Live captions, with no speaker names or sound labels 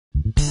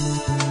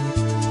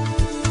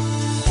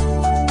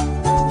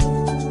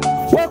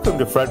Welcome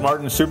to Fred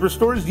Martin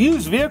Superstore's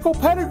Used Vehicle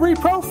Pedigree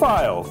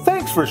Profile.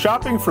 Thanks for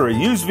shopping for a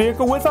used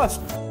vehicle with us.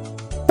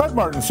 Fred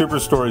Martin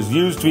Superstore's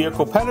Used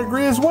Vehicle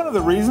Pedigree is one of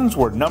the reasons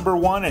we're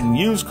 #1 in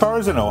used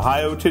cars in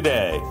Ohio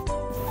today.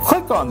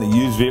 Click on the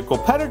Used Vehicle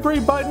Pedigree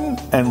button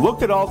and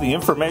look at all the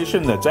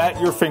information that's at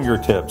your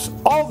fingertips.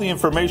 All the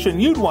information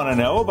you'd want to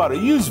know about a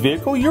used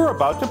vehicle you're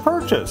about to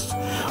purchase.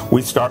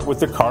 We start with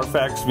the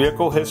Carfax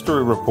Vehicle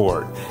History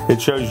Report.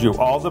 It shows you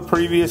all the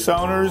previous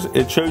owners.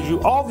 It shows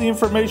you all the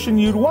information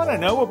you'd want to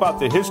know about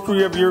the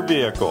history of your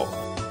vehicle.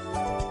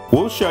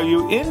 We'll show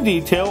you in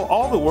detail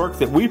all the work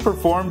that we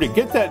perform to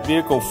get that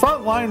vehicle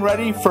frontline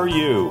ready for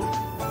you.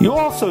 You'll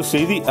also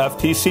see the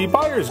FTC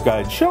Buyer's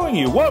Guide showing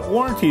you what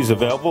warranties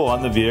available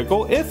on the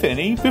vehicle, if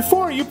any,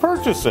 before you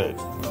purchase it.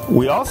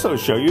 We also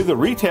show you the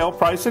retail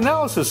price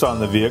analysis on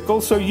the vehicle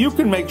so you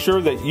can make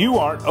sure that you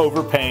aren't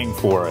overpaying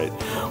for it.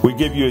 We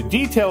give you a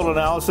detailed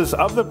analysis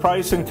of the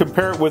price and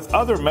compare it with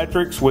other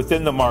metrics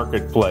within the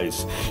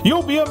marketplace.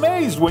 You'll be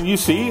amazed when you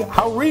see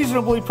how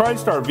reasonably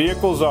priced our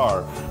vehicles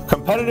are.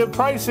 Competitive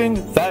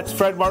pricing, that's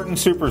Fred Martin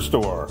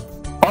Superstore.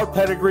 Our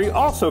pedigree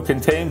also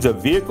contains a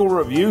vehicle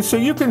review so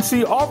you can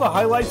see all the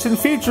highlights and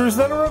features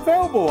that are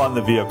available on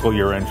the vehicle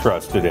you're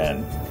interested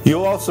in.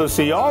 You'll also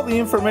see all the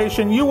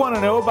information you want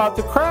to know about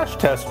the crash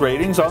test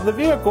ratings on the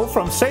vehicle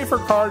from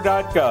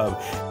safercar.gov.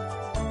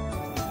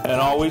 And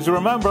always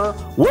remember,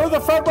 we're the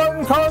Fred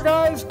Martin Car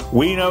Guys.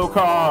 We know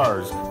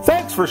cars.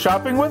 Thanks for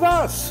shopping with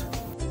us.